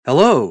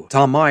Hello,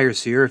 Tom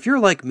Myers here. If you're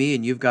like me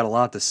and you've got a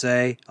lot to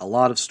say, a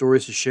lot of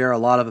stories to share, a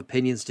lot of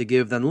opinions to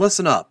give, then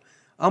listen up.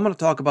 I'm going to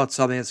talk about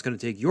something that's going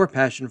to take your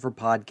passion for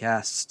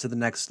podcasts to the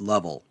next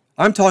level.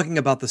 I'm talking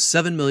about the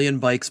 7 Million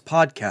Bikes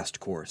podcast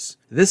course.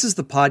 This is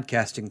the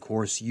podcasting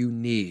course you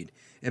need.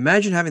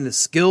 Imagine having the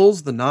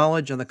skills, the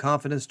knowledge, and the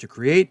confidence to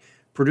create,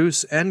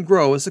 produce, and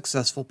grow a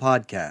successful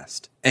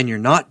podcast. And you're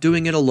not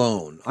doing it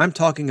alone. I'm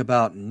talking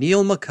about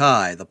Neil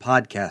Mackay, the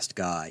podcast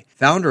guy,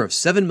 founder of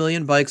 7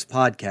 Million Bikes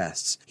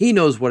Podcasts. He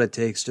knows what it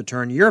takes to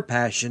turn your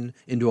passion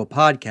into a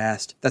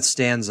podcast that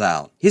stands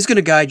out. He's going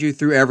to guide you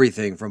through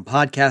everything from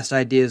podcast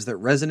ideas that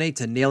resonate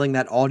to nailing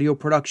that audio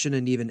production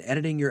and even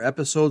editing your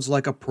episodes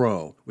like a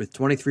pro. With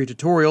 23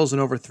 tutorials and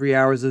over 3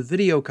 hours of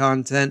video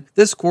content,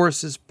 this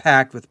course is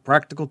packed with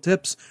practical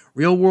tips,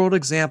 real-world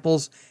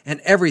examples, and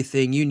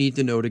everything you need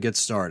to know to get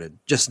started.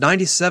 Just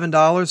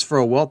 $97 for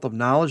a wealth of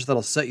knowledge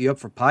that'll set you up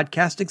for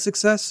podcasting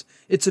success?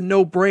 It's a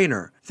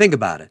no-brainer. Think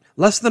about it.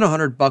 Less than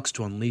 $100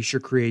 to unleash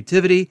your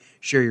creativity,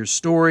 share your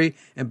story,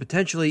 and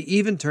potentially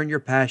even turn your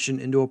passion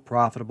into a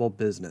profitable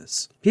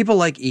business. People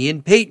like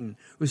Ian Payton,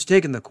 who's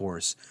taken the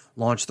course,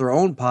 launched their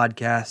own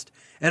podcast,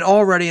 and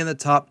already in the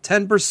top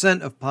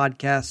 10% of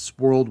podcasts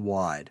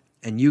worldwide.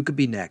 And you could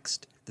be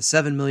next. The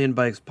 7 Million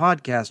Bikes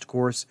podcast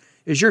course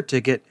is your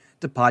ticket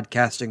to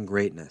podcasting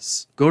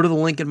greatness. Go to the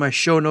link in my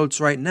show notes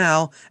right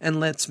now and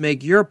let's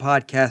make your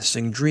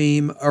podcasting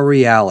dream a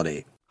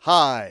reality.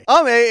 Hi,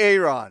 I'm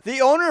Aaron, the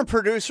owner and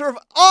producer of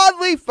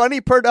Oddly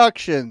Funny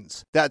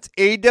Productions. That's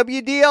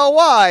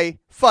AWDLY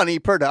Funny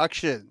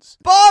Productions.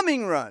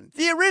 Bombing Run,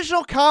 the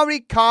original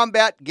comedy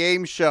combat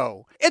game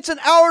show. It's an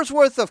hour's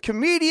worth of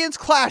comedians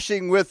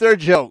clashing with their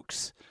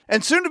jokes.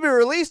 And soon to be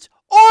released,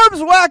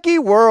 Orb's Wacky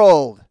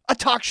World, a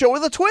talk show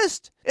with a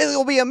twist. It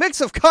will be a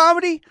mix of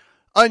comedy,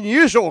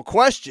 unusual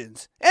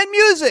questions, and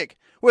music,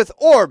 with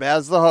Orb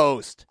as the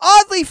host.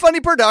 Oddly Funny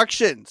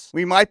Productions.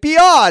 We might be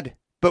odd,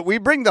 but we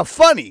bring the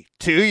funny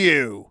to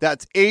you.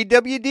 That's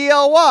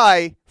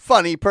AWDLY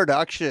Funny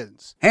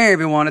Productions. Hey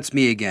everyone, it's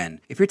me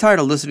again. If you're tired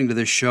of listening to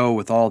this show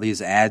with all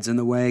these ads in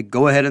the way,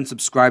 go ahead and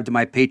subscribe to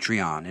my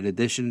Patreon. In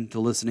addition to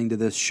listening to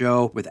this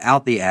show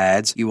without the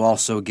ads, you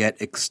also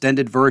get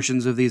extended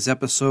versions of these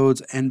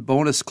episodes and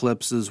bonus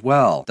clips as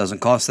well. Doesn't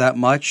cost that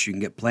much. You can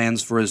get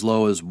plans for as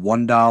low as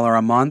 $1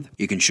 a month.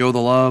 You can show the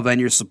love and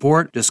your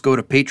support. Just go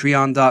to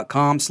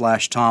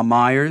patreon.com/Tom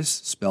Myers,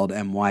 spelled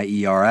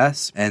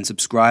M-Y-E-R-S, and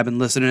subscribe and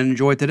listen and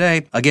enjoy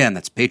today. Again,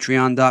 that's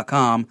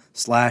patreon.com/Tom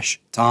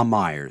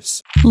Myers.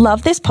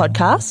 Love this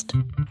podcast?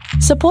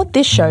 Support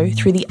this show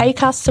through the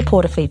Acast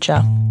supporter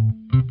feature.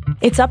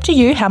 It's up to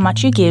you how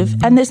much you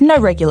give, and there's no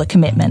regular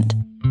commitment.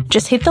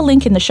 Just hit the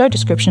link in the show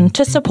description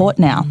to support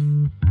now.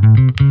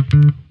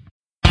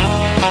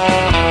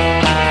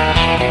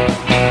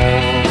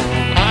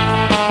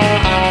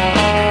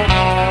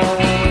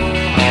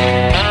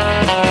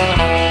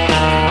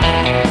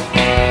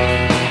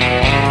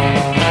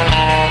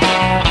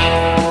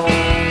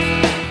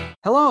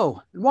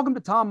 Hello, and welcome to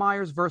Tom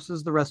Myers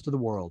versus the rest of the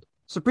world.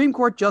 Supreme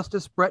Court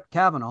Justice Brett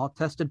Kavanaugh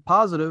tested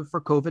positive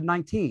for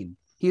COVID-19.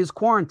 He is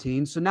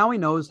quarantined, so now he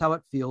knows how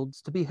it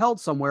feels to be held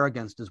somewhere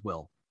against his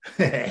will.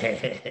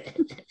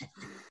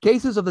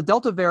 Cases of the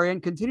Delta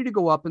variant continue to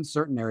go up in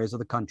certain areas of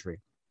the country.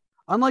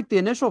 Unlike the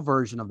initial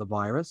version of the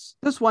virus,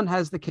 this one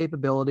has the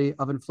capability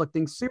of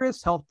inflicting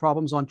serious health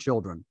problems on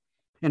children.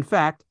 In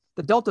fact,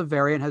 the Delta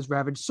variant has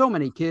ravaged so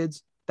many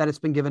kids that it's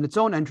been given its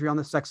own entry on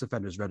the sex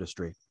offenders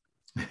registry.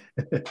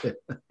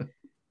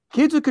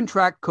 Kids who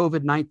contract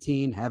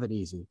COVID-19 have it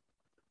easy.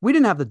 We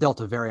didn't have the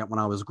Delta variant when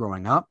I was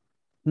growing up.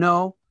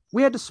 No,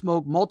 we had to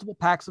smoke multiple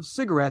packs of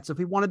cigarettes if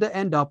we wanted to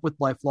end up with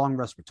lifelong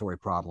respiratory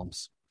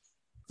problems.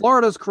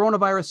 Florida's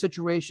coronavirus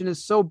situation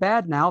is so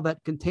bad now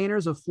that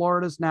containers of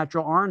Florida's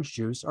natural orange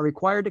juice are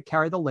required to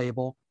carry the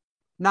label,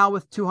 now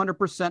with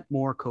 200%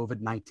 more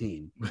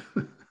COVID-19.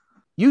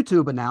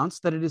 YouTube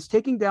announced that it is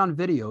taking down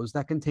videos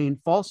that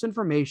contain false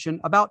information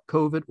about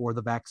COVID or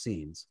the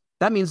vaccines.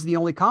 That means the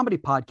only comedy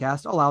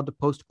podcast allowed to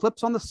post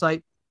clips on the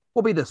site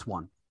will be this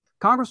one.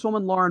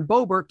 Congresswoman Lauren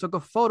Boebert took a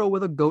photo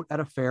with a goat at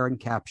a fair and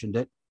captioned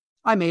it,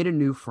 "I made a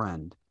new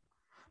friend."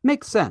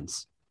 Makes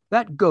sense.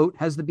 That goat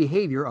has the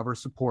behavior of her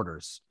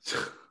supporters.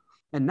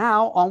 And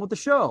now, on with the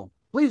show.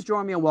 Please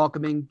join me in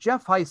welcoming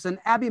Jeff Hyson,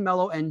 Abby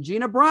Mello, and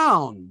Gina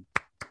Brown.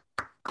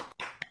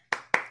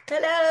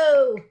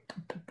 Hello.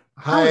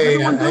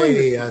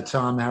 Hi,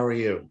 Tom. How are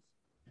you?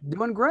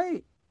 Doing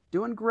great.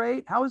 Doing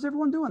great. How is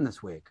everyone doing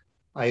this week?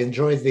 I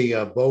enjoyed the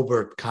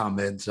Boebert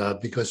comment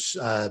because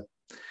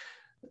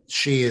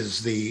she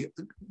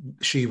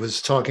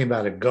was talking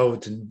about a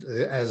goat, and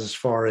as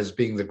far as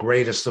being the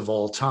greatest of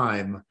all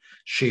time,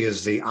 she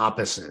is the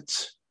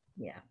opposite.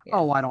 Yeah.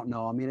 Oh, I don't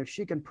know. I mean, if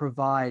she can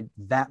provide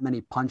that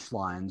many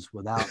punchlines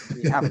without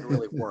having to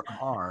really work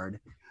hard,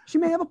 she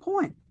may have a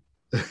point.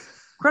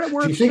 Credit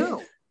where it's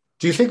due.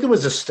 Do you think there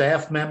was a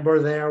staff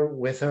member there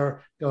with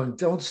her going,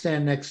 "Don't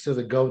stand next to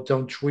the goat,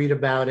 don't tweet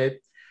about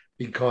it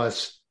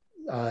because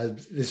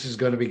this is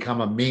going to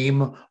become a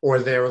meme," or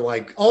they're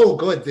like, "Oh,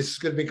 good, this is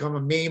going to become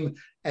a meme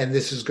and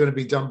this is going to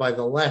be done by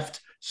the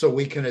left so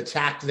we can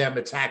attack them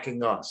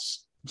attacking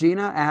us.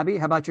 Gina, Abby,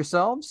 how about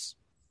yourselves?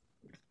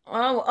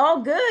 Oh,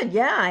 all good.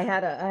 Yeah, I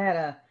had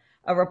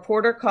a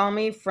reporter call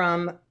me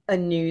from a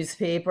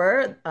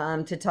newspaper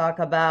to talk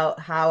about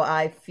how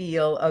I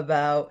feel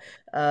about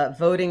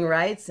voting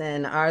rights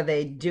and are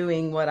they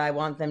doing what I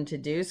want them to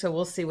do. So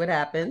we'll see what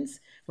happens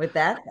with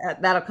that.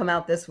 That'll come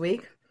out this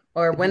week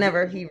or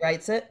whenever he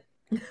writes it.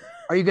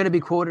 Are you going to be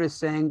quoted as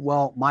saying,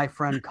 well, my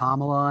friend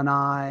Kamala and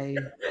I?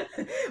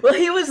 Well,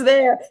 he was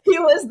there. He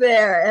was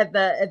there at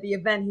the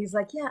event. He's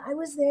like, yeah, I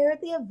was there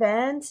at the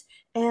event.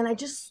 And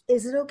is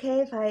it okay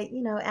if I,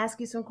 ask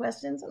you some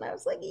questions? And I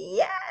was like,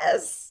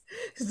 yes.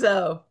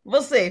 So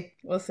we'll see.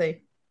 We'll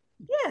see.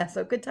 Yeah.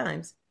 So good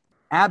times.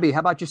 Abby, how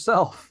about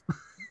yourself?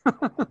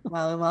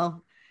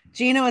 Well,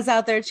 Gina was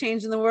out there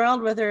changing the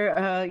world with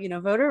her,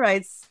 voter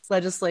rights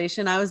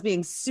legislation. I was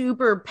being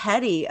super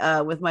petty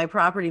with my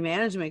property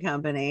management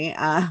company.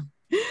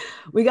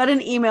 We got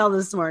an email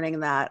this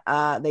morning that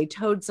they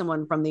towed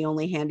someone from the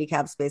only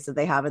handicap space that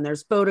they have, and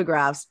there's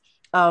photographs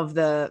of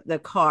the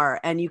car,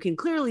 and you can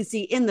clearly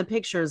see in the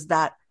pictures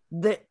that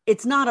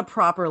it's not a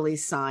properly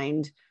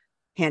signed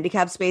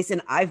handicap space.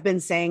 And I've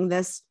been saying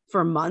this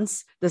for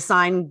months. The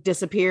sign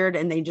disappeared,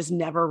 and they just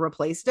never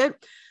replaced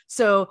it.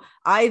 So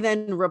I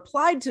then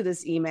replied to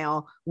this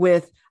email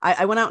with,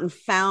 I went out and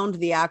found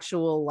the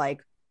actual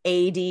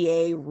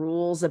ADA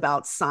rules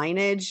about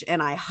signage,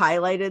 and I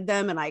highlighted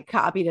them and I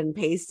copied and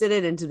pasted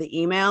it into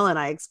the email. And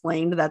I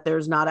explained that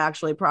there's not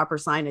actually proper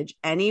signage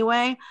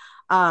anyway.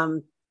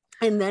 And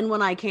then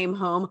when I came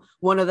home,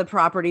 one of the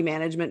property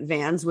management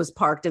vans was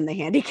parked in the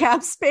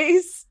handicap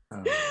space.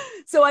 Oh.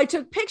 So I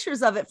took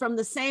pictures of it from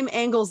the same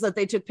angles that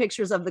they took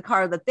pictures of the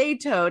car that they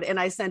towed. And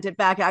I sent it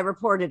back. I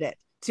reported it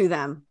to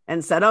them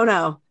and said, oh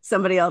no,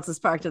 somebody else is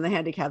parked in the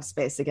handicap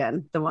space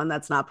again, the one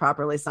that's not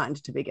properly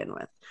signed to begin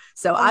with.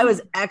 So I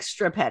was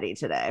extra petty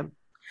today.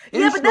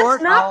 But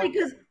that's not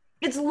because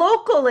it's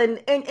local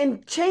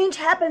and change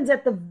happens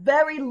at the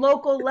very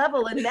local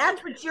level. And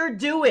that's what you're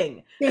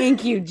doing.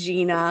 Thank you,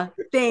 Gina.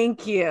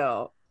 Thank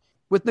you.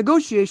 With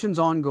negotiations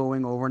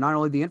ongoing over not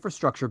only the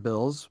infrastructure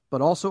bills,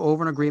 but also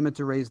over an agreement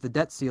to raise the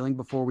debt ceiling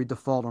before we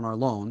default on our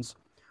loans,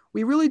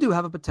 we really do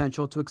have a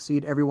potential to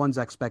exceed everyone's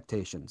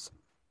expectations.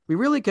 We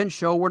really can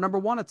show we're number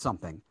one at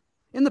something.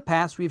 In the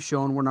past, we've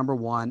shown we're number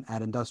one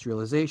at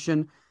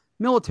industrialization,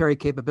 military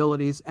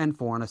capabilities, and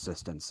foreign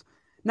assistance.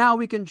 Now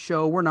we can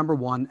show we're number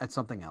one at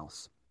something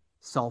else,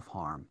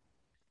 self-harm.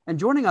 And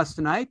joining us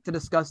tonight to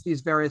discuss these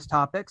various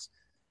topics,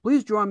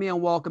 please join me in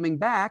welcoming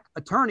back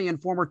attorney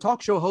and former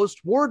talk show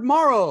host Ward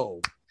Morrow.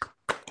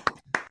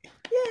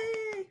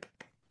 Yay!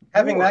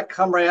 Having that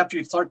come right after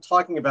you start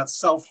talking about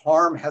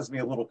self-harm has me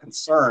a little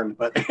concerned,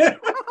 but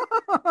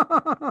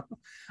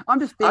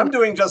I'm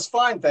doing just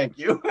fine, thank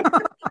you.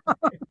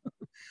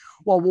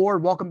 Well,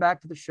 Ward, welcome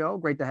back to the show.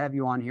 Great to have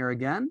you on here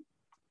again.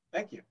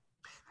 Thank you.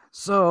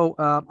 So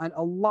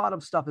a lot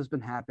of stuff has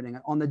been happening.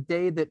 On the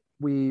day that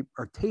we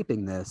are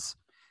taping this,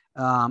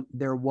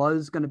 there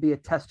was going to be a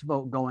test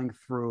vote going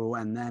through,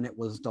 and then it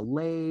was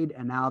delayed,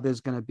 and now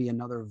there's going to be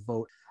another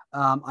vote.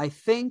 I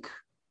think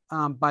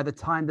by the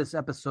time this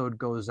episode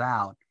goes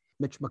out,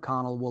 Mitch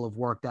McConnell will have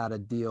worked out a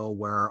deal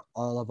where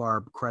all of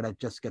our credit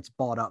just gets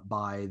bought up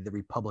by the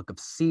Republic of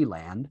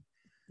Sealand.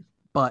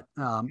 But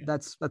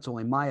that's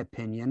only my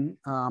opinion.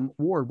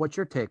 Ward, what's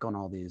your take on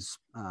all these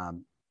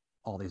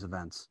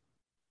events?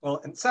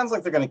 Well, it sounds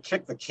like they're going to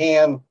kick the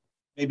can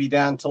maybe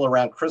down until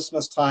around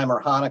Christmas time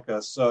or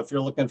Hanukkah. So if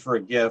you're looking for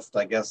a gift,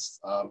 I guess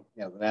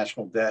the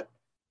national debt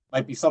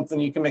might be something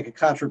you can make a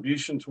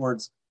contribution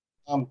towards.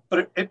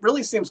 But it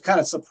really seems kind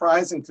of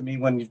surprising to me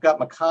when you've got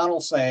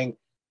McConnell saying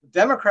the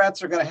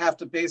Democrats are going to have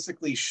to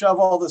basically shove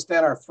all this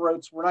down our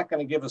throats. We're not going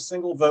to give a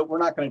single vote. We're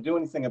not going to do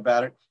anything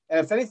about it. And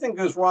if anything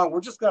goes wrong,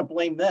 we're just going to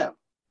blame them.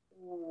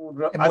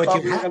 I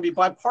thought we were going to be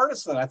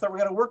bipartisan. I thought we were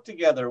going to work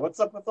together. What's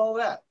up with all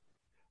that?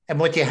 And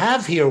what you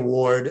have here,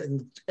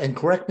 Ward, and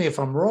correct me if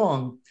I'm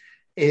wrong,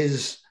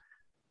 is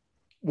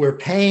we're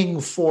paying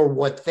for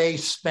what they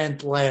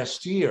spent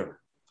last year.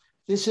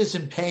 This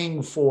isn't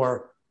paying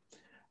for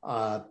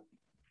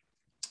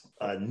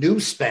new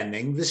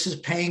spending. This is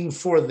paying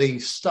for the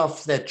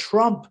stuff that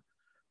Trump,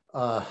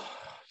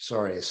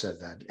 sorry, I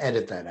said that,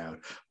 edit that out,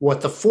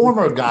 what the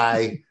former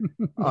guy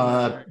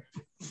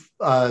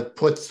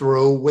put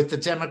through with the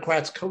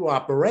Democrats'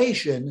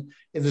 cooperation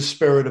in the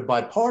spirit of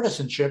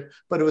bipartisanship,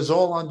 but it was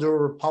all under a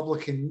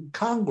Republican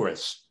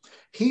Congress.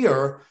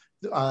 Here,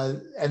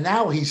 and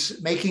now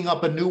he's making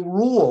up a new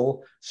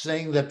rule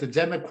saying that the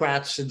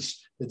Democrats, since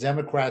the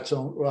Democrats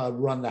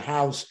run the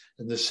House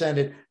and the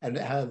Senate and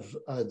have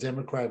a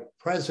Democrat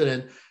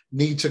president,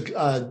 need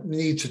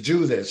to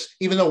do this,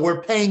 even though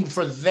we're paying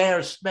for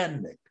their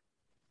spending.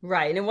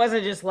 Right. And it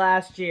wasn't just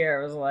last year.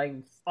 It was like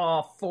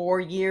 4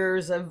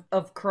 years of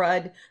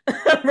crud,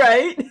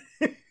 right?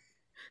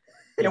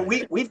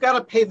 We've got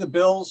to pay the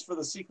bills for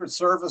the Secret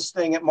Service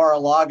staying at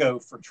Mar-a-Lago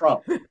for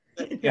Trump.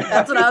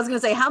 That's what I was going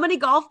to say. How many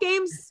golf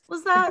games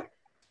was that?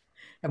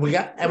 And we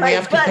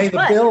have to pay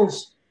the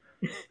bills.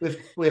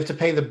 We have to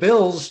pay the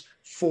bills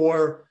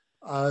for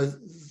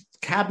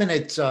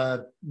cabinet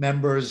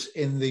members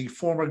in the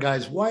former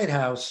guy's White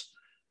House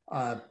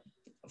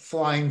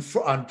flying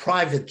on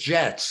private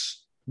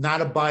jets,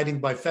 not abiding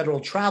by federal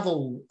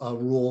travel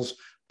rules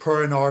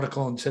per an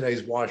article in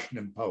today's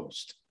Washington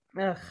Post.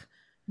 Ugh.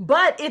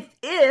 But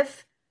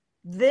if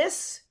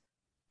this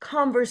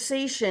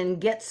conversation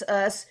gets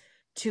us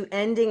to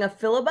ending a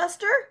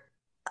filibuster,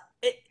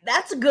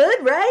 that's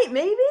good, right?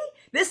 Maybe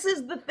this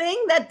is the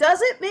thing that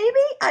does it. Maybe,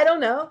 I don't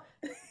know.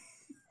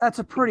 That's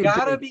a pretty. You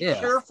gotta be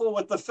careful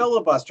with the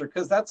filibuster,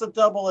 because that's a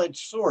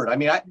double-edged sword. I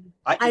mean,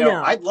 I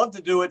know I'd love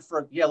to do it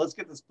for let's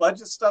get this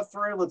budget stuff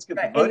through. Let's get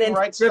the voting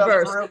rights stuff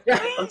through.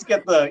 Let's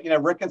get the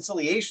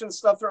reconciliation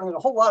stuff through. I mean, a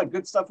whole lot of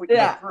good stuff we can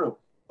get through.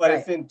 But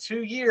if in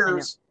 2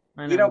 years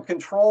we don't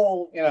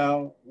control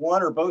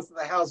one or both of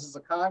the houses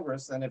of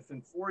Congress, and if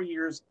in 4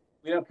 years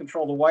we don't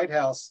control the White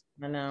House,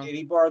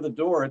 Katie, bar the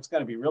door, it's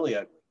going to be really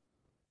ugly.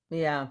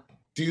 Yeah.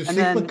 Do you think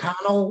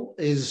McConnell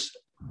is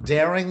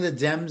daring the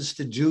Dems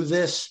to do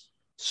this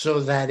so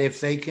that if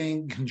they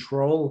can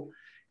control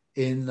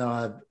in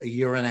a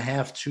year and a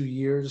half, 2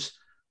 years,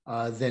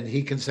 then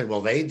he can say, well,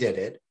 they did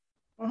it.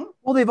 Mm-hmm.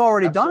 Well, they've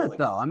already done it,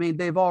 though. I mean,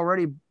 they've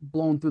already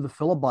blown through the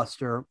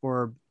filibuster,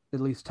 or at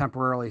least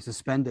temporarily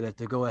suspended it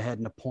to go ahead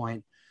and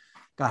appoint.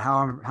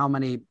 God, how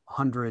many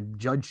hundred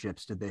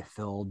judgeships did they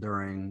fill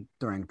during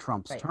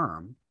Trump's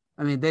term?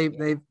 I mean,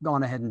 they've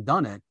gone ahead and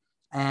done it.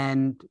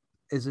 And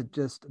is it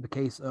just the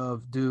case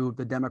of, do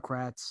the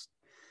Democrats,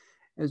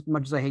 as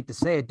much as I hate to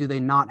say it, do they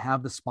not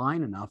have the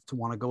spine enough to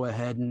want to go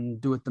ahead and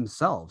do it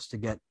themselves to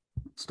get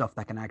stuff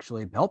that can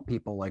actually help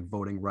people, like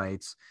voting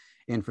rights,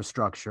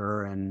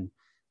 infrastructure, and,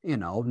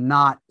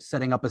 not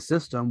setting up a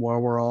system where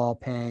we're all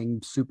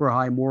paying super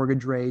high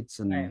mortgage rates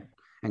and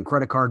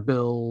credit card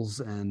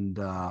bills, and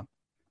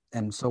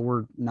so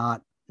we're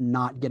not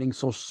getting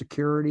Social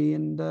Security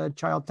and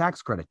child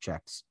tax credit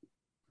checks.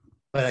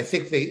 But I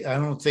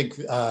don't think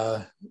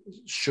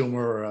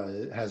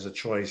Schumer has a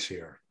choice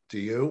here. Do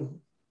you?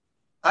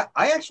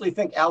 I actually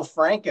think Al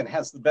Franken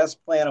has the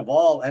best plan of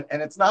all, and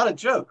it's not a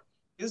joke.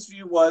 His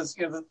view was,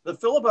 the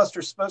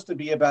filibuster is supposed to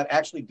be about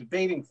actually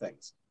debating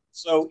things.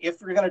 So if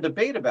you're going to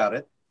debate about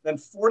it, then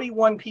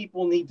 41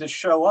 people need to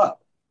show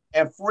up.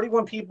 And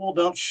 41 people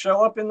don't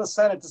show up in the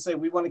Senate to say,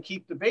 we want to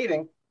keep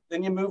debating,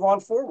 then you move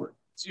on forward.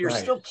 So you're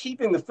still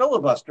keeping the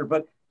filibuster,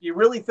 but you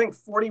really think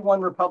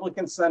 41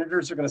 Republican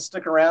senators are going to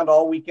stick around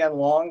all weekend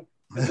long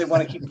because they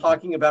want to keep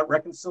talking about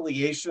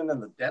reconciliation and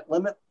the debt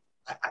limit?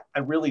 I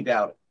really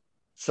doubt it.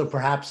 So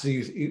perhaps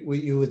you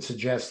would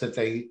suggest that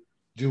they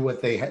do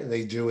what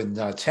they do in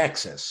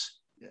Texas.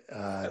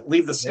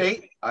 Leave the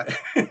state?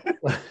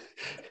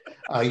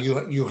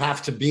 You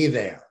have to be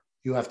there.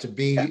 You have to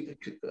be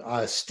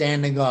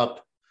standing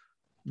up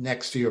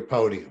next to your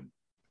podium.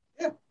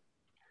 Yeah.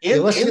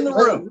 In the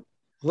room.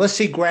 Let's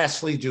see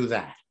Grassley do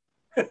that.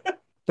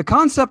 The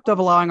concept of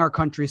allowing our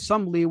country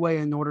some leeway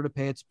in order to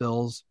pay its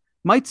bills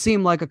might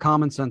seem like a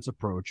common sense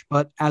approach,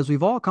 but as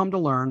we've all come to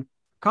learn,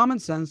 common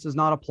sense does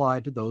not apply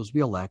to those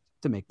we elect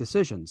to make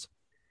decisions.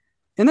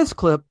 In this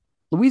clip,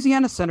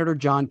 Louisiana Senator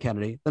John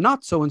Kennedy, the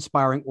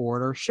not-so-inspiring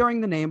orator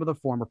sharing the name of the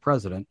former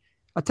president,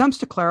 attempts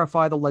to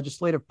clarify the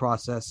legislative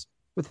process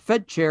with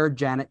Fed Chair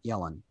Janet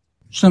Yellen.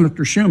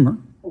 Senator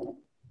Schumer,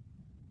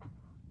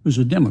 who's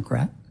a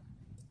Democrat,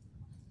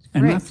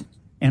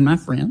 and my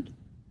friend,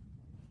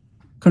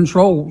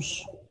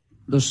 controls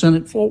the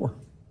Senate floor.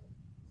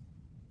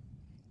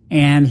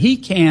 And he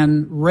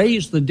can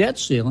raise the debt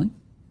ceiling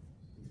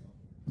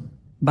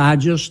by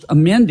just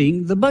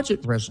amending the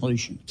budget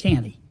resolution,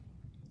 can he?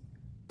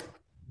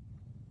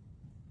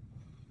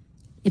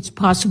 It's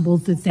possible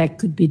that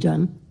could be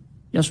done.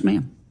 Yes,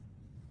 ma'am.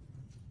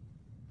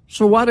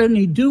 So why doesn't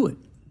he do it?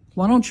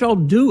 Why don't y'all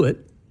do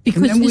it?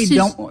 Because and then this we is,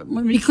 don't.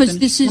 Let me because just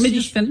this is. Let me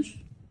just finish.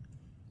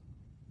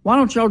 Why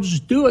don't y'all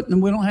just do it and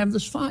then we don't have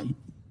this fight?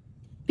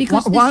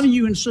 Because why do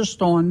you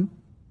insist on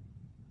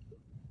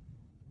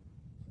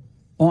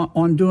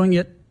doing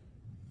it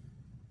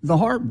the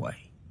hard way?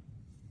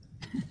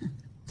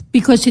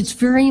 Because it's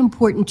very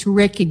important to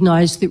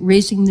recognize that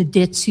raising the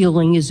debt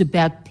ceiling is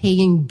about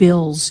paying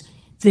bills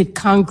that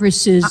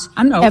Congresses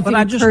have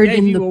incurred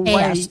in the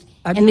past.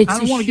 And it's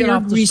a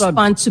shared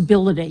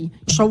responsibility.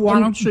 So why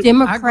don't you?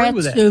 Democrats I agree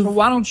with that. So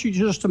why don't you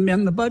just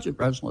amend the budget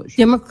resolution?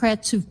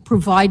 Democrats have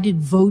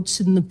provided votes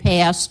in the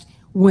past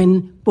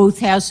when both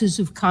houses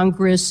of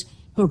Congress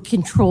are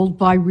controlled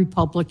by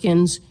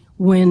Republicans,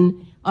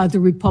 when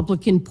the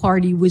Republican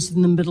Party was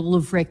in the middle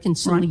of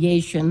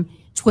reconciliation. Right.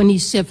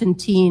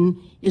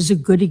 2017 is a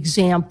good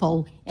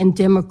example, and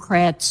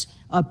Democrats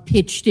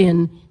pitched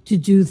in to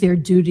do their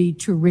duty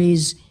to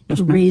raise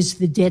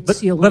the debt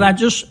ceiling. But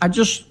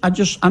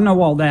I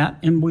know all that,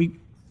 and we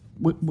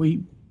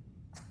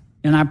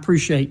and I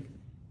appreciate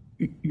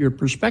your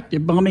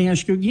perspective. But let me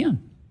ask you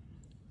again.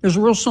 There's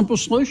a real simple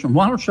solution.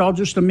 Why don't y'all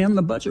just amend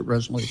the budget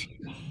resolution?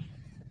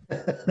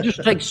 It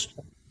just takes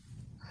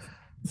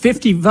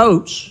 50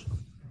 votes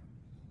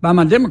by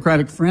my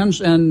Democratic friends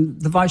and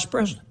the vice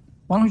president.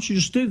 Why don't you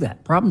just do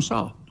that? Problem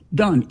solved.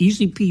 Done.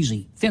 Easy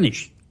peasy.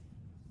 Finished.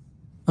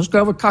 Let's go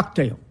have a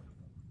cocktail.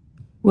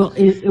 Well,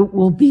 it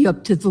will be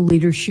up to the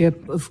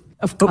leadership of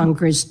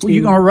Congress to Are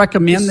you going to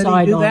recommend that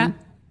he do that?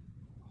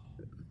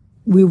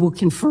 We will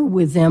confer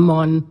with them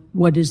on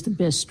what is the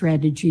best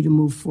strategy to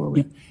move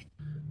forward.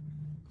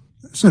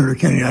 Yeah. Senator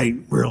Kennedy, I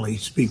rarely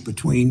speak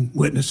between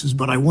witnesses,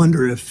 but I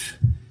wonder if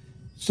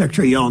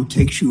Secretary Yellen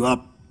takes you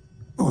up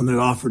on the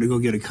offer to go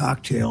get a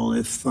cocktail,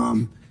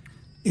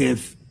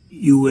 if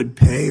you would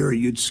pay or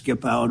you'd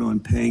skip out on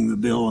paying the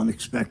bill and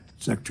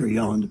expect Secretary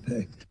Yellen to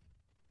pay.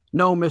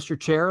 No, Mr.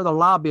 Chair, the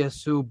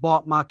lobbyists who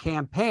bought my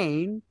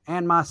campaign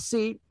and my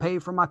seat pay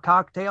for my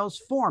cocktails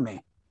for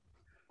me.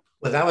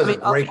 Well, that was a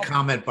great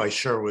comment by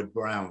Sherwood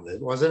Brown,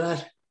 wasn't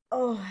it?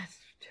 Oh, that's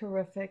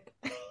terrific.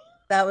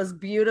 That was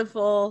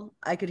beautiful.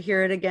 I could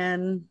hear it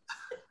again.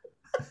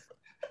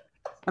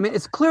 I mean,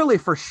 it's clearly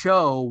for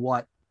show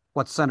what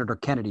Senator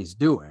Kennedy's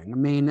doing. I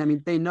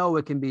mean, they know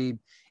it can be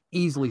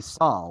easily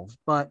solved,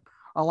 but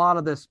a lot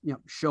of this,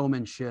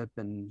 showmanship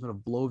and sort of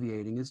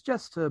bloviating is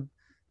just to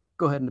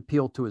go ahead and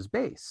appeal to his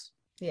base.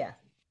 Yeah.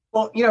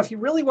 Well, if he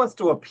really wants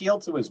to appeal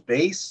to his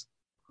base,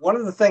 one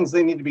of the things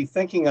they need to be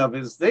thinking of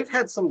is they've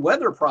had some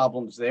weather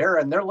problems there,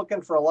 and they're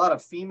looking for a lot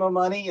of FEMA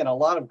money and a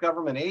lot of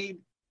government aid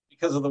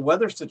because of the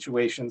weather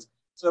situations.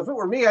 So if it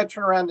were me, I'd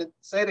turn around and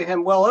say to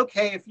him, well,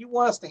 okay, if you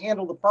want us to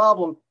handle the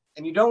problem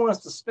and you don't want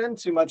us to spend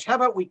too much, how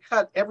about we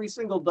cut every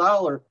single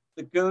dollar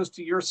that goes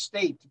to your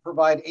state to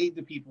provide aid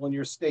to people in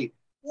your state?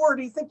 Or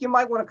do you think you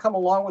might want to come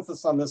along with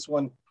us on this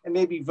one and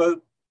maybe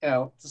vote,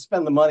 to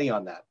spend the money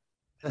on that?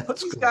 Put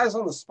these guys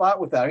on the spot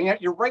with that. I mean,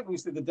 you're right when you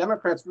say the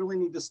Democrats really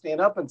need to stand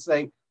up and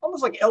say,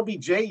 almost like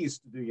LBJ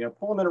used to do,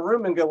 pull them in a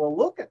room and go, well,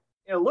 look,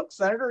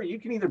 Senator, you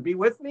can either be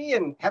with me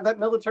and have that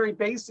military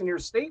base in your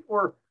state,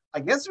 or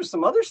I guess there's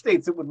some other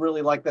states that would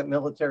really like that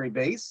military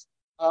base,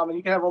 and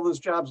you can have all those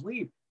jobs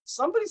leave.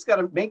 Somebody's got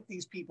to make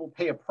these people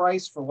pay a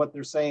price for what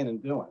they're saying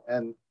and doing.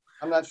 And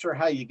I'm not sure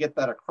how you get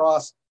that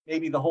across.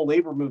 Maybe the whole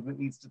labor movement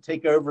needs to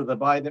take over the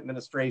Biden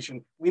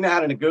administration. We know how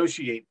to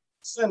negotiate.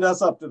 Send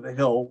us up to the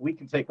hill. We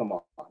can take them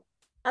on.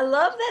 I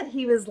love that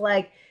he was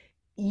like,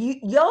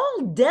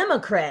 y'all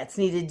Democrats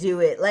need to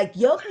do it. Like,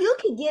 you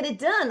can get it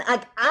done.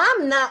 Like,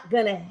 I'm not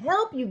going to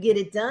help you get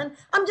it done.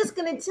 I'm just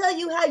going to tell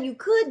you how you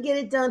could get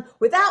it done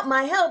without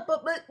my help,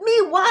 but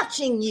me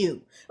watching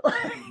you.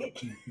 Like,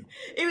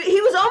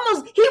 he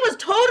was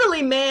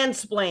totally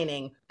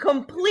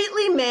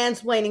completely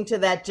mansplaining to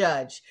that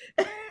judge.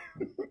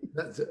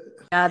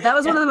 Yeah, that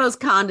was one of the most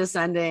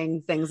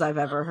condescending things I've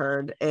ever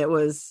heard. It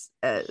was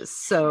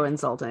so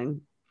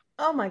insulting.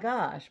 Oh my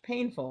gosh,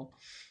 painful.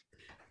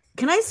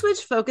 Can I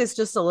switch focus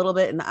just a little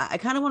bit? And I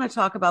kind of want to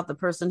talk about the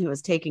person who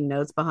was taking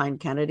notes behind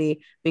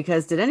Kennedy,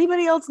 because did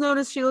anybody else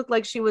notice she looked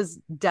like she was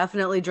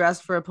definitely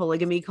dressed for a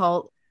polygamy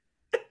cult?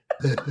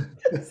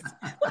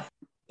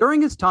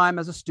 During his time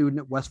as a student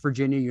at West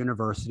Virginia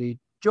University,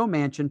 Joe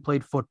Manchin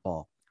played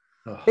football.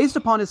 Based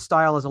upon his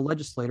style as a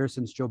legislator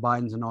since Joe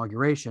Biden's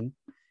inauguration,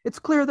 it's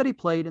clear that he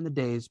played in the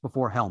days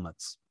before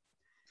helmets.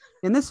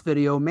 In this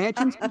video,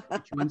 Manchin's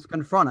constituents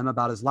confront him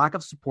about his lack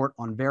of support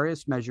on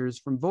various measures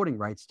from voting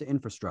rights to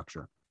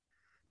infrastructure.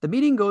 The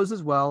meeting goes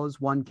as well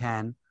as one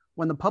can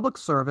when the public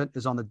servant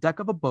is on the deck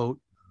of a boat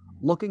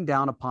looking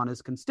down upon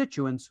his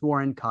constituents who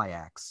are in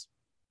kayaks.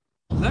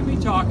 Let me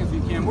talk if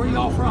you can. Where are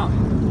y'all from?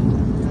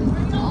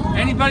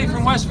 Anybody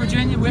from West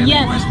Virginia?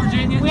 Yes. West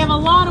Virginia? We have a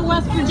lot of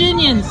West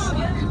Virginians.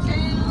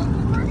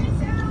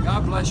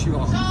 God bless you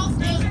all.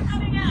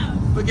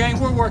 But gang,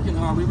 we're working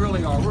hard. We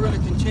really are. We're going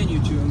to continue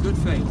to in good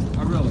faith.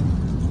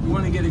 We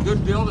want to get a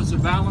good bill that's a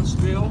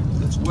balanced bill,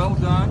 that's well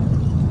done.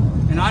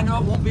 And I know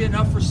it won't be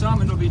enough for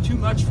some and it'll be too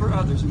much for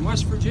others. In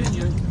West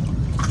Virginia,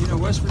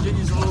 West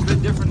Virginia is a little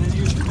bit different than it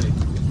used to be.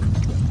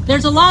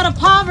 There's a lot of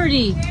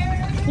poverty.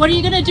 What are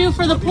you going to do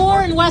for the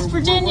poor in West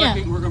Virginia?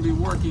 We're going to be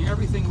working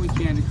everything we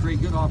can to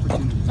create good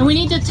opportunities. And we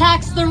need to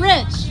tax the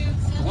rich.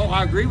 Well,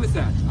 I agree with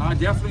that. I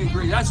definitely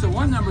agree. That's the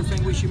one number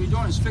thing we should be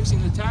doing is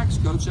fixing the tax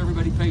code so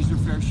everybody pays their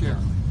fair share.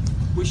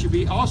 We should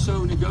be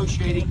also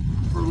negotiating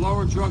for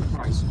lower drug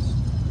prices.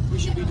 We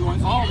should be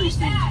doing all these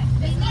things.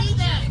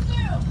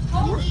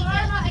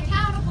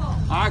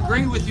 I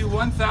agree with you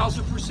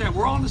 1,000%.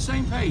 We're all on the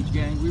same page,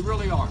 gang. We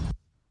really are.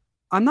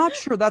 I'm not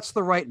sure that's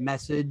the right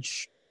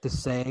message to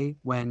say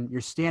when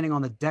you're standing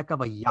on the deck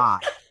of a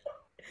yacht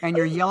and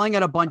you're yelling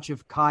at a bunch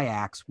of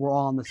kayaks. We're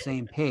all on the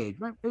same page.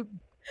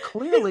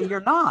 Clearly,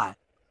 you're not.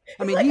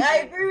 I mean, I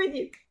agree with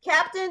you.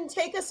 Captain,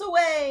 take us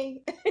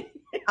away.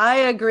 I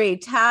agree.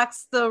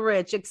 Tax the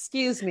rich.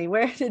 Excuse me.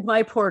 Where did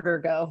my porter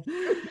go?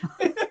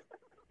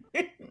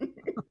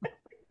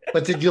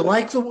 But did you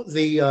like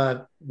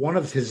the one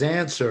of his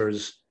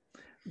answers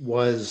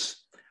was,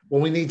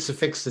 well, we need to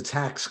fix the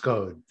tax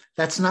code.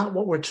 That's not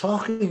what we're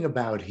talking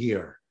about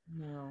here.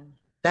 No.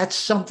 That's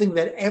something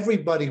that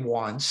everybody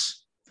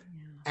wants.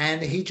 Yeah.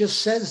 And he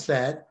just says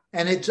that,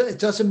 and it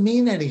doesn't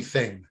mean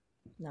anything.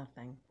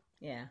 Nothing.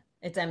 Yeah.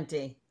 It's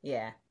empty.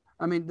 Yeah.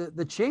 I mean,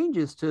 the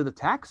changes to the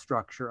tax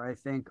structure, I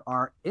think,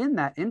 are in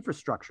that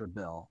infrastructure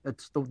bill.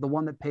 It's the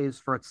one that pays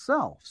for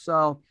itself.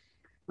 So,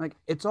 like,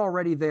 it's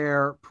already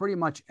there. Pretty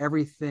much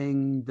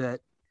everything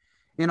that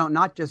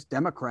Not just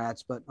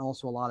Democrats, but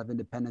also a lot of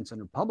independents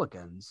and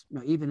Republicans,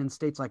 even in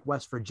states like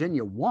West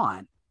Virginia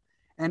won.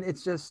 And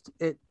it's just,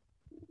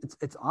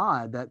 it's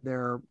odd that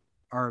there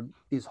are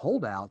these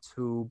holdouts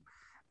who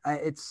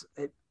I'd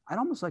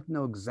almost like to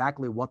know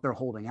exactly what they're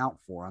holding out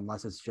for,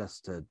 unless it's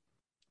just to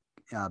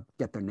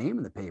get their name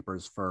in the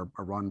papers for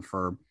a run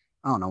for,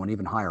 I don't know, an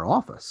even higher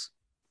office.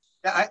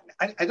 Yeah,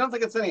 I don't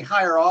think it's any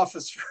higher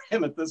office for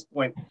him at this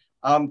point.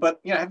 But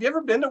have you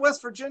ever been to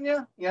West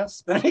Virginia?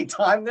 Spent any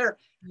time there?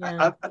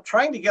 Yeah.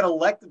 Trying to get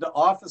elected to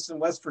office in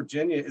West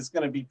Virginia is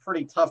going to be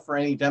pretty tough for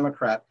any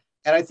Democrat.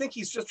 And I think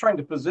he's just trying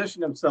to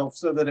position himself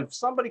so that if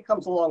somebody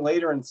comes along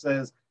later and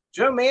says,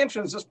 Joe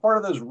Manchin is just part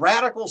of those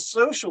radical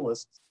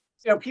socialists,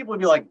 people would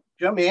be like,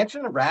 Joe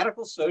Manchin, a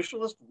radical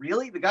socialist?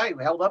 Really? The guy who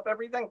held up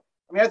everything?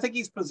 I mean, I think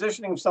he's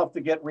positioning himself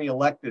to get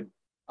reelected.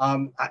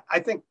 I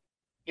think,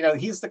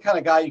 he's the kind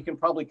of guy you can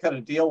probably cut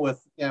a deal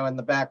with, in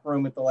the back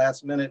room at the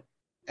last minute,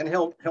 and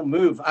he'll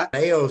move.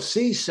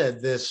 AOC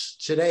said this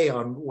today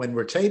when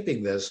we're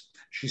taping this.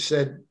 She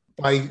said,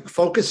 by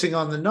focusing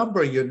on the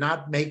number, you're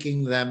not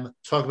making them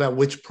talk about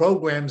which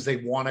programs they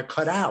want to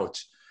cut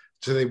out.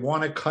 Do they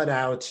want to cut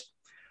out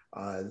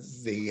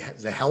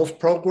the health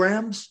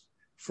programs,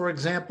 for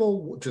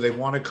example? Do they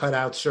want to cut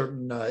out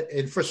certain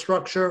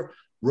infrastructure,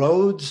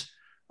 roads,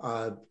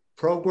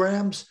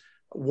 programs?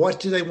 What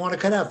do they want to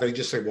cut out? They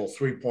just say, well,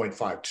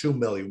 3.5, 2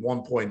 million,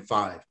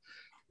 1.5.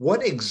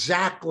 What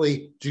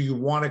exactly do you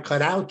want to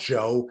cut out,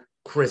 Joe,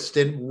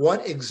 Kristen?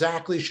 What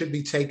exactly should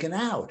be taken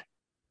out?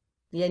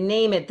 Yeah,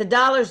 name it. The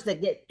dollars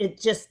that get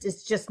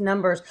it's just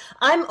numbers.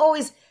 I'm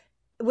always,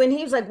 when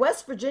he was like,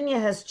 West Virginia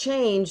has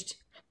changed,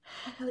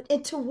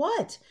 into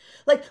what?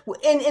 Like,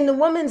 and the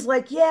woman's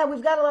like, yeah,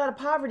 we've got a lot of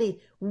poverty.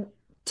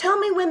 Tell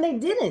me when they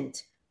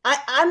didn't.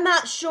 I'm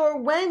not sure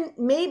when.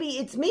 Maybe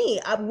it's me.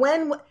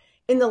 When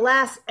in the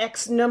last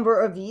X number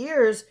of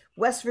years,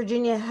 West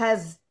Virginia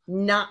has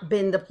not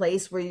been the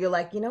place where you're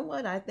like, you know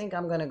what? I think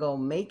I'm going to go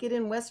make it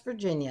in West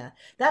Virginia.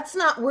 That's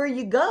not where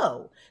you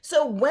go.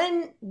 So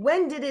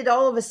when did it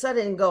all of a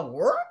sudden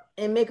go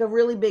and make a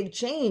really big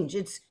change?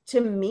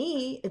 To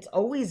me, it's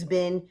always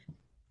been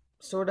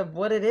sort of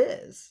what it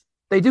is.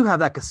 They do have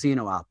that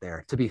casino out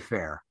there, to be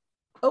fair.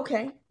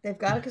 Okay. They've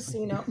got a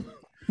casino.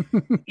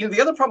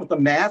 The other problem with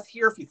the math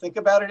here, if you think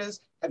about it,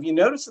 is, have you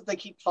noticed that they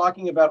keep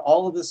talking about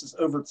all of this is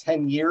over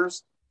 10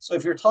 years? So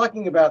if you're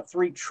talking about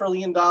 $3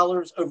 trillion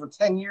over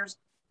 10 years,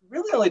 you're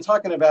really only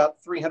talking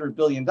about $300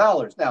 billion.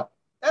 Now,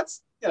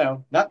 that's,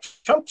 not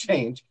chump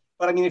change.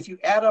 But I mean, if you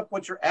add up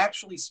what you're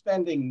actually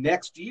spending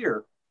next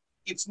year,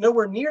 it's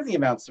nowhere near the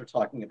amounts they're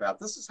talking about.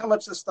 This is how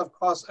much this stuff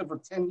costs over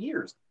 10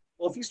 years.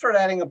 Well, if you start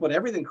adding up what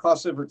everything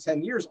costs over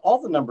 10 years, all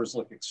the numbers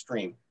look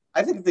extreme.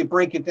 I think if they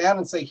break it down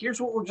and say,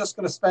 here's what we're just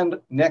going to spend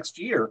next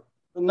year,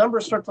 the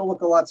numbers start to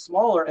look a lot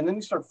smaller. And then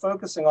you start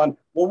focusing on,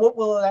 well, what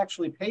will it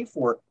actually pay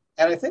for?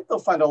 And I think they'll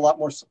find a lot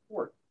more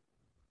support.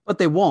 But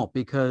they won't,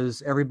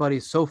 because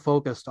everybody's so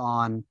focused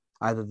on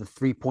either the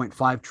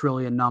 3.5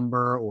 trillion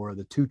number or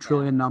the 2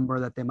 trillion number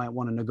that they might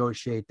want to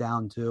negotiate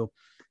down to,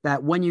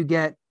 that when you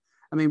get,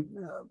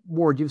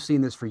 Ward, you've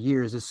seen this for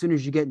years, as soon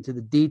as you get into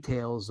the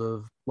details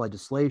of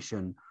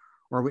legislation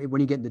or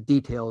when you get into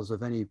details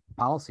of any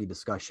policy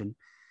discussion,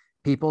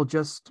 people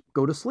just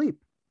go to sleep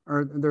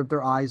or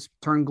their eyes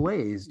turn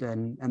glazed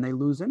and they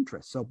lose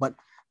interest. So, but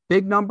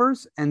big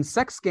numbers and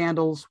sex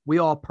scandals, we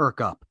all perk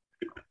up.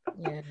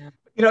 Yeah.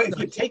 If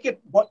you take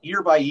it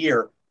year by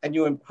year and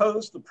you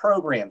impose the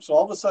program, so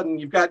all of a sudden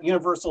you've got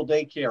universal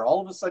daycare, all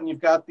of a sudden you've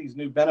got these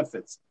new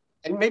benefits,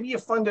 and maybe you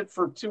fund it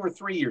for 2 or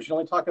 3 years. You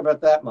only talk about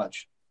that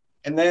much.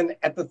 And then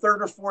at the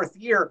 3rd or 4th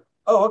year,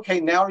 oh, okay,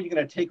 now are you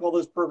going to take all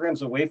those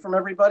programs away from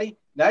everybody?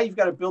 Now you've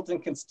got a built-in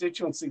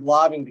constituency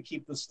lobbying to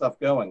keep this stuff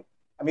going.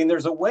 I mean,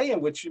 there's a way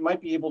in which you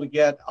might be able to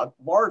get a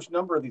large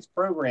number of these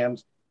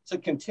programs to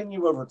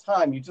continue over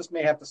time. You just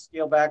may have to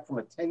scale back from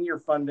a 10-year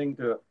funding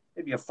to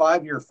maybe a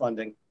 5-year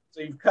funding.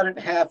 So you've cut it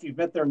in half. You've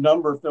met their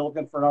number if they're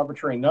looking for an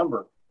arbitrary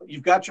number. But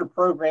you've got your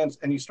programs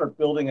and you start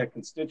building a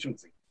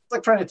constituency. It's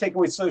like trying to take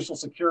away Social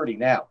Security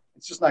now.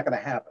 It's just not going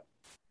to happen.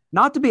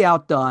 Not to be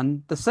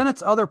outdone, the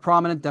Senate's other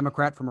prominent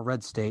Democrat from a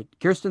red state,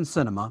 Kyrsten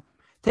Sinema,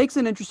 takes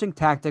an interesting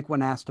tactic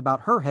when asked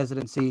about her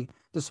hesitancy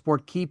to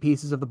support key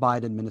pieces of the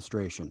Biden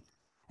administration,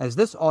 as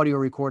this audio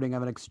recording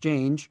of an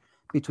exchange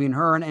between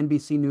her and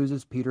NBC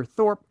News' Peter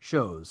Thorpe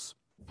shows.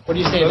 What do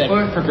you say that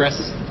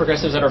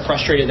progressives that are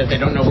frustrated that they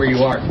don't know where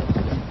you are?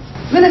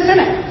 I'm in the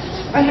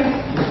Senate. Right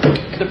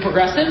here. The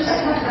progressives?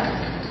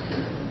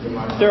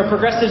 There are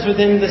progressives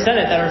within the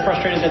Senate that are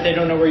frustrated that they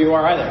don't know where you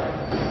are either.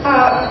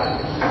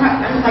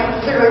 I'm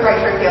like literally right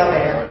here at the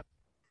elevator.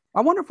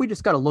 I wonder if we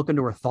just got to look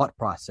into her thought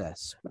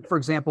process. For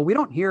example, we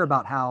don't hear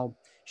about how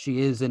she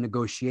is in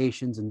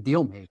negotiations and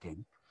deal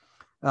making.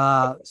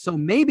 So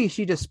maybe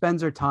she just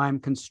spends her time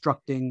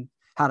constructing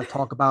how to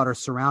talk about her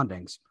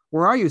surroundings.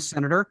 Where are you,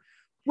 Senator?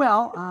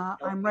 Well,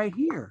 I'm right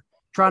here,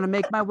 trying to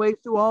make my way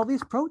through all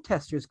these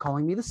protesters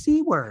calling me the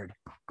C word.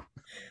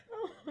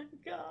 Oh my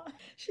God.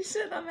 She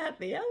said I'm at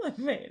the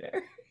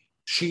elevator.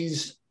 She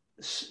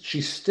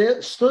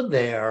stood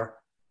there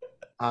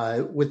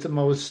with the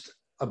most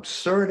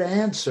absurd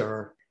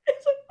answer.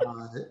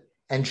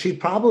 And she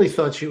probably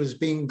thought she was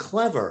being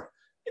clever.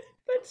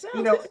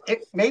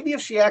 Maybe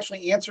if she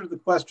actually answered the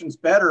questions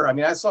better. I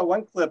mean, I saw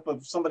one clip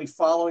of somebody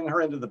following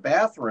her into the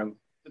bathroom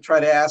to try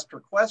to ask her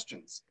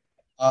questions.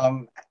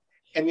 And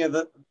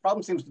the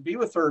problem seems to be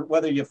with her,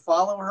 whether you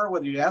follow her,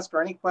 whether you ask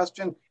her any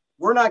question,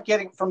 we're not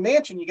getting, from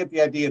Manchin, you get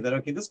the idea that,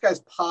 okay, this guy's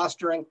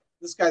posturing,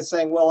 this guy's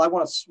saying, well, I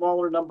want a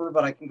smaller number,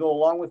 but I can go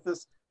along with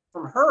this.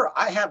 From her,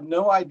 I have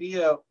no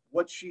idea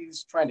what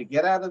she's trying to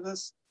get out of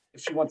this.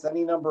 If she wants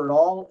any number at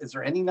all, is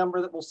there any number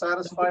that will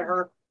satisfy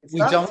her? It's we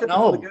don't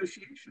know.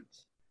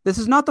 Negotiations. This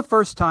is not the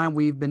first time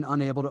we've been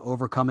unable to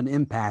overcome an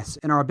impasse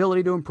in our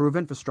ability to improve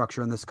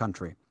infrastructure in this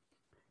country.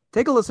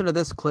 Take a listen to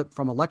this clip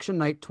from election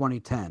night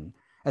 2010,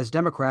 as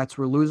Democrats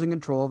were losing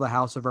control of the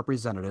House of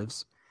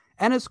Representatives,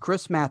 and as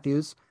Chris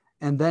Matthews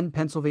and then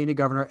Pennsylvania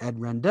Governor Ed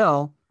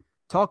Rendell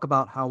talk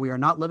about how we are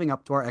not living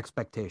up to our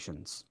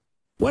expectations.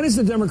 When is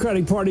the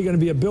Democratic Party going to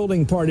be a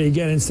building party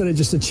again instead of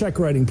just a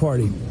check-writing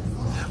party?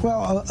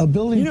 Well, a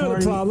building party... You know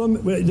the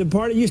problem. The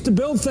party used to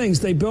build things.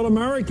 They built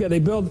America. They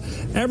built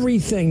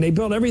everything. They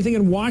built everything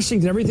in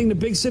Washington, everything in the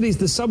big cities,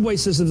 the subway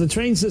systems, the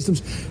train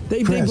systems.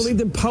 They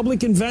believed in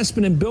public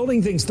investment in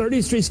building things,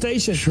 30th Street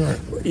Station. Sure.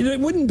 It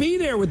wouldn't be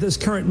there with this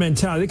current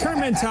mentality. The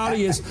current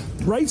mentality is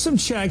write some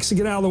checks and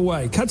get out of the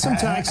way. Cut some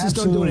taxes,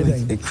 Absolutely. Don't do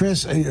anything.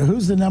 Chris,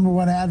 who's the number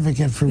one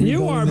advocate for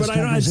rebuilding You are, this but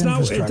country's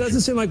infrastructure? It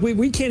doesn't seem like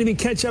we can't even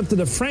catch up to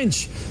the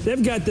French.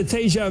 They've got the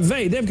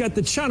TGV. They've got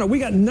the China. We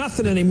got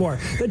nothing anymore.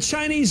 The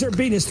Chinese are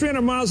beating us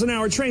 300 miles an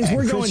hour trains. We're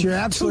Chris,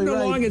 going tooting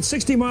along at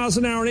 60 miles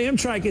an hour on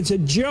Amtrak. It's a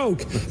joke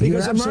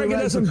because America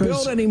doesn't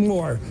build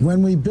anymore.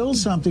 When we build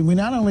something, we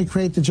not only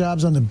create the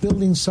jobs on the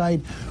building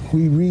site,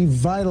 we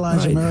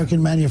revitalize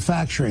American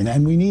manufacturing.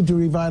 And we need to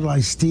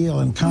revitalize steel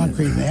and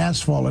concrete and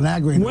asphalt and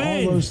aggregate,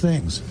 all those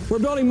things. We're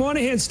building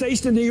Moynihan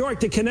Station in New York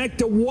to connect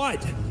to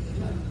what?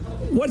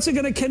 What's it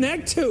going to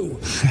connect to?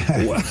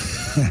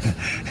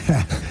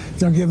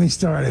 Don't get me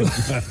started.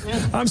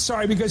 I'm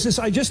sorry, because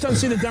I just don't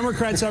see the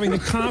Democrats having the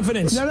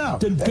confidence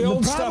to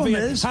build stuff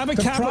again. Have a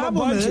capital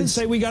budget and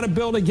say we got to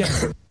build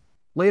again.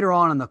 Later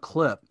on in the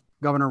clip,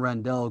 Governor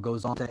Rendell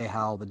goes on to say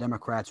how the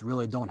Democrats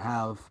really don't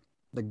have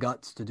the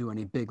guts to do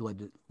any big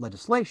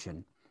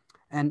legislation.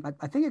 And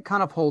I think it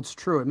kind of holds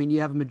true. I mean, you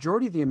have a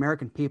majority of the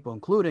American people,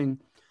 including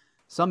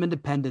some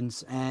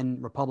independents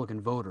and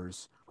Republican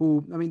voters,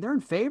 who, I mean, they're in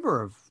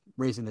favor of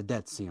raising the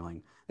debt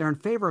ceiling. They're in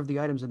favor of the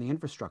items in the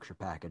infrastructure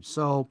package.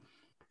 So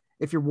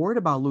if you're worried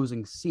about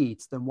losing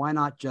seats, then why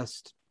not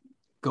just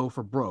go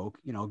for broke,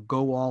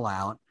 go all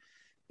out,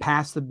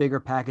 pass the bigger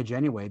package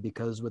anyway,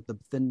 because with the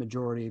thin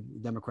majority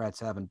Democrats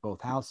have in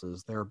both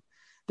houses, they're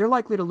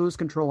likely to lose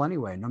control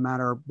anyway, no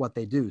matter what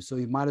they do. So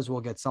you might as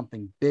well get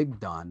something big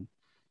done.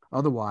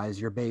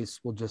 Otherwise, your base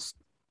will just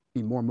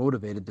be more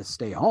motivated to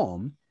stay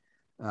home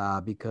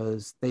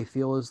because they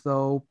feel as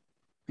though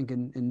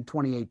in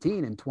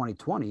 2018 and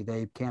 2020,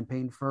 they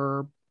campaigned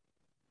for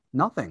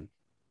nothing.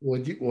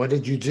 What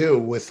did you do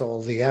with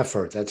all the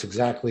effort? That's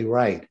exactly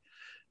right.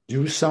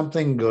 Do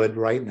something good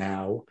right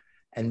now,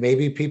 and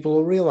maybe people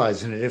will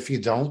realize it. If you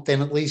don't,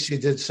 then at least you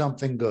did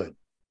something good.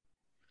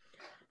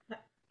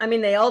 I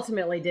mean, they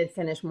ultimately did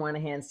finish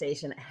Moynihan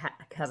Station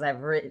because I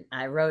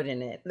wrote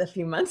in it a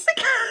few months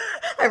ago.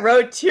 I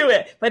wrote to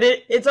it, but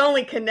it's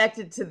only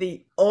connected to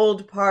the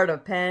old part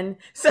of Penn.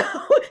 So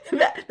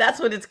that's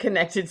what it's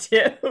connected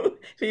to,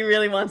 if he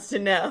really wants to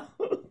know.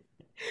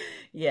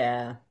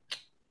 Yeah.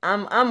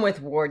 I'm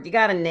with Ward. You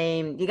got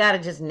to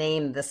just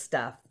name the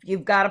stuff.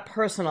 You've got to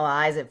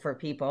personalize it for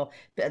people.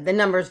 The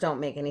numbers don't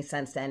make any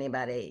sense to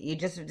anybody. You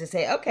just have to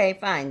say, okay,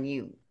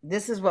 fine.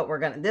 This is what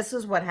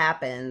what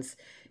happens.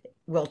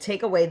 We'll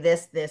take away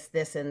this,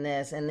 and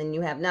this, and then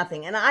you have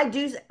nothing. And I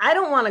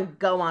don't want to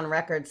go on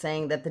record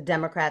saying that the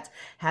Democrats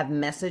have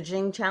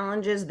messaging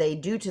challenges. They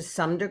do to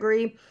some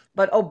degree,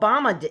 but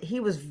Obama he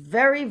was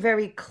very,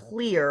 very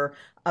clear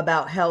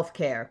about health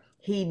care.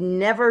 He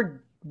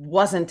never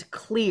wasn't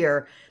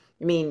clear.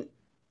 I mean,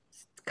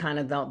 it's kind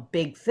of the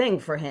big thing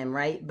for him,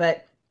 right?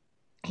 But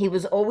he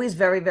was always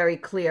very, very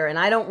clear. And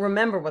I don't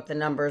remember what the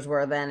numbers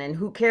were then, and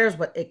who cares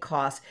what it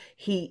costs.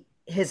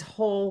 His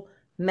whole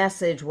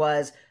message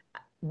was,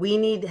 we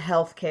need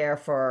health care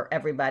for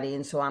everybody,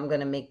 and so I'm going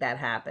to make that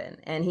happen.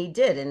 And he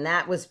did, and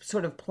that was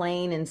sort of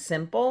plain and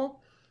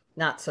simple.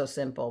 Not so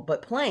simple,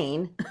 but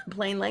plain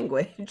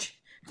language.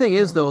 Thing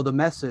is, though, the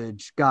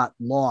message got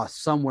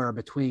lost somewhere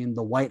between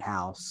the White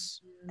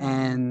House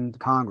and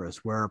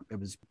Congress, where it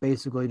was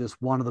basically just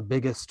one of the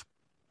biggest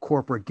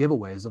corporate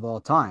giveaways of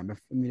all time.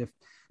 If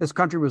this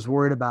country was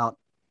worried about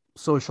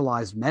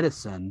socialized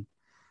medicine,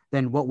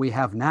 then what we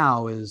have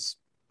now is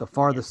the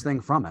farthest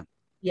thing from it.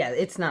 Yeah,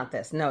 it's not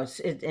this. No,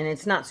 and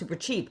it's not super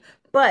cheap.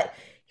 But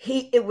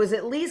it was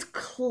at least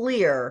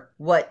clear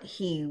what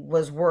he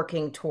was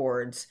working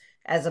towards,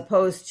 as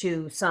opposed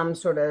to some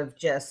sort of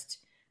just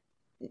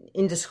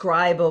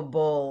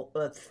indescribable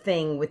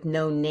thing with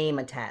no name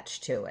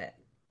attached to it.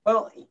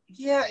 Well,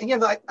 yeah,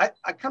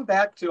 I come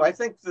back to, I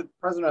think that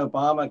President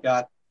Obama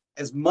got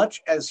as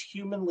much as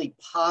humanly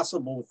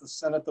possible with the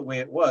Senate the way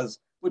it was,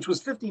 which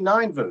was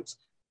 59 votes.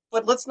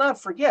 But let's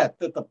not forget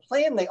that the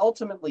plan they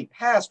ultimately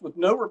passed with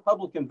no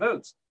Republican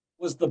votes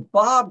was the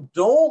Bob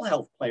Dole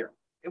health plan.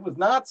 It was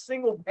not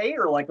single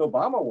payer like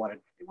Obama wanted.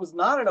 It was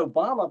not an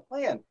Obama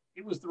plan.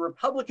 It was the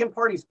Republican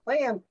Party's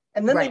plan,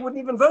 and then they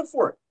wouldn't even vote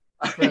for it.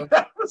 I mean,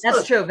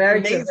 That's true.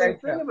 Very true. Amazing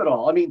thing of it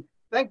all. I mean,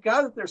 thank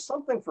God that there's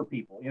something for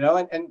people, you know,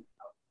 and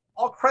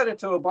all credit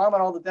to Obama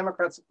and all the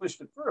Democrats that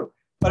pushed it through.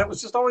 But it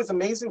was just always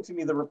amazing to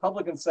me, the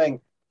Republicans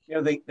saying, you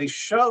know, they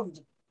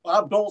shoved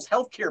Bob Dole's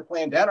health care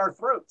plan down our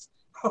throats.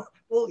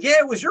 Well, yeah,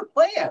 it was your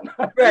plan.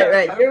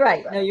 Right. You're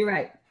right. No, you're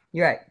right.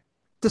 You're right.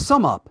 To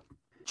sum up,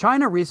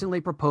 China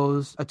recently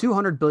proposed a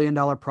 $200 billion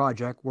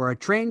project where a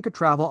train could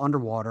travel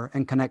underwater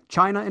and connect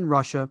China and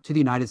Russia to the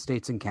United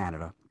States and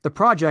Canada. The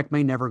project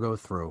may never go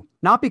through,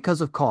 not because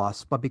of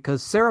cost, but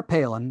because Sarah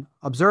Palin,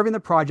 observing the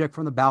project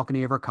from the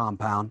balcony of her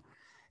compound,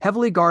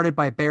 heavily guarded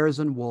by bears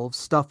and wolves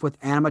stuffed with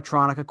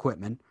animatronic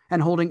equipment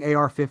and holding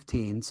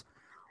AR-15s,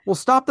 will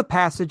stop the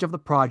passage of the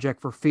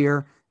project for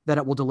fear that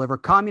it will deliver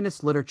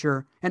communist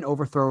literature and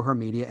overthrow her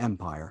media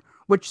empire,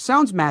 which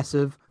sounds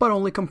massive, but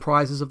only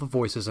comprises of the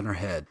voices in her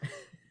head.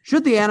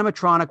 Should the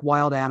animatronic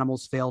wild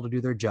animals fail to do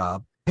their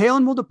job,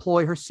 Palin will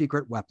deploy her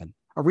secret weapon,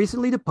 a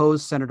recently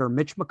deposed Senator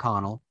Mitch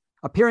McConnell,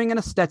 appearing in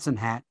a Stetson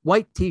hat,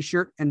 white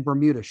t-shirt, and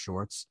Bermuda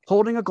shorts,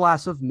 holding a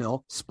glass of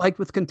milk spiked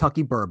with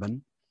Kentucky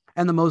bourbon,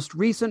 and the most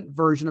recent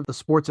version of the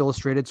Sports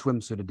Illustrated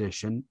swimsuit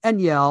edition,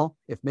 and yell,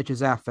 if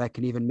Mitch's affect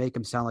can even make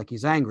him sound like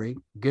he's angry,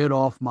 "Get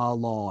off my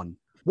lawn."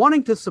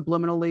 Wanting to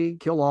subliminally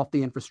kill off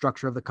the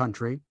infrastructure of the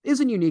country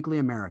isn't uniquely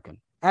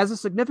American. As a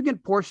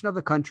significant portion of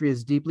the country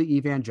is deeply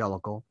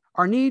evangelical,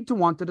 our need to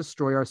want to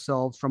destroy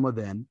ourselves from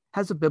within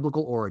has a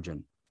biblical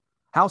origin.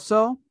 How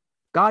so?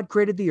 God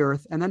created the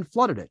earth and then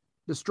flooded it,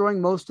 destroying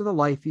most of the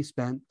life he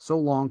spent so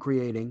long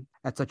creating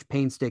at such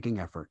painstaking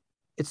effort.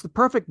 It's the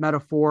perfect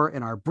metaphor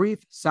in our brief,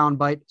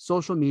 soundbite,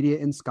 social media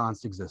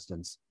ensconced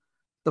existence.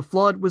 The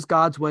flood was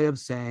God's way of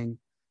saying,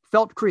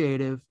 felt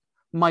creative,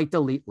 might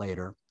delete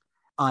later.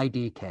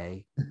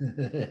 IDK.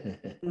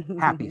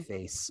 Happy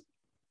face.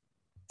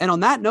 And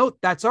on that note,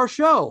 that's our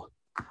show.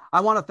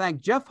 I want to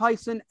thank Jeff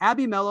Hyson,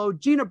 Abby Mello,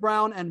 Gina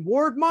Brown, and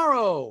Ward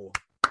Morrow.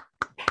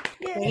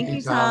 Yay. Thank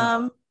you,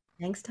 Tom.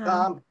 Thanks,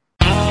 Tom.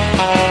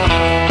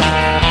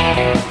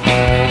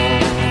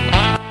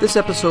 This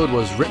episode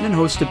was written and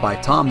hosted by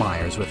Tom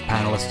Myers with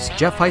panelists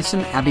Jeff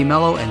Hyson, Abby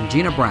Mello, and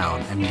Gina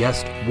Brown, and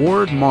guest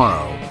Ward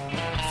Morrow.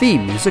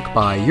 Theme music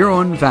by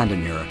Jeroen van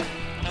den Urk.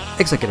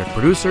 Executive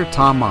producer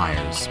Tom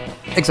Myers.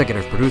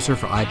 Executive producer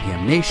for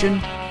IPM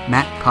Nation,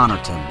 Matt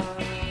Connerton.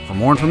 For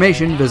more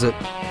information, visit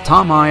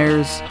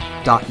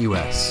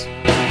tommyers.us.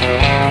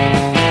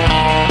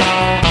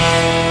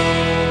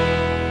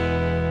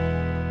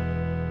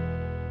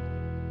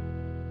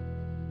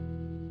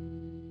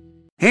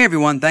 Hey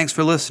everyone, thanks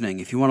for listening.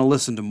 If you want to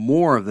listen to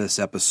more of this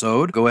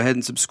episode, go ahead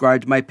and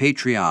subscribe to my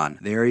Patreon.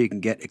 There you can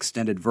get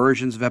extended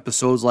versions of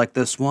episodes like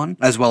this one,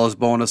 as well as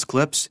bonus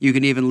clips. You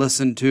can even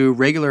listen to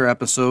regular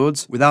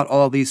episodes without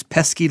all these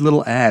pesky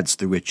little ads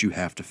through which you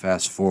have to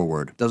fast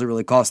forward. Doesn't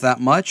really cost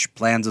that much.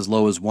 Plans as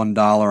low as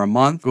 $1 a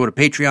month. Go to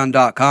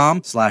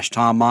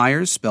patreon.com/Tom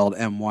Myers, spelled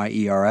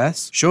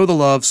M-Y-E-R-S. Show the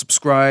love,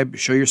 subscribe,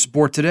 show your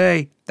support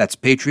today. That's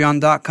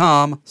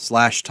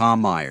patreon.com/Tom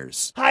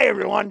Myers. Hi,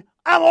 everyone.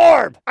 I'm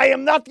Orb. I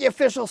am not the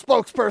official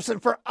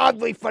spokesperson for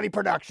Oddly Funny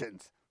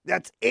Productions.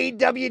 That's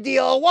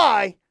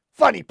AWDLY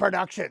Funny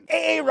Productions.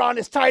 Aaron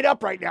is tied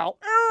up right now.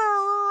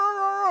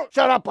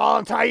 Shut up, I'll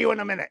untie you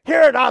in a minute.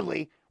 Here at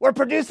Oddly, we're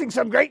producing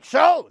some great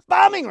shows.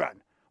 Bombing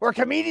Run, where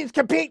comedians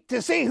compete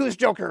to see who's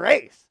Joker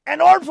Race.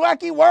 And Orb's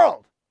Wacky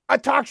World, a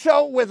talk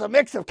show with a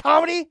mix of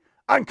comedy,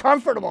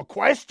 uncomfortable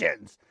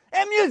questions,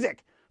 and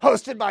music,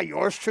 hosted by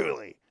yours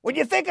truly. When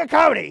you think of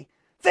comedy,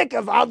 think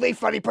of Oddly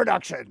Funny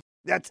Productions.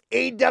 That's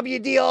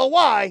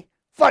AWDLY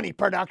Funny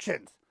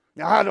Productions.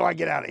 Now, how do I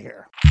get out of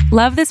here?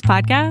 Love this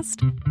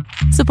podcast?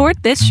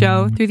 Support this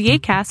show through the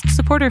Acast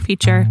supporter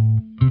feature.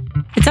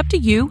 It's up to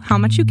you how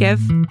much you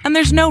give, and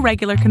there's no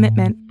regular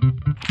commitment.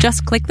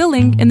 Just click the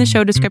link in the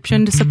show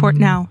description to support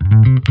now.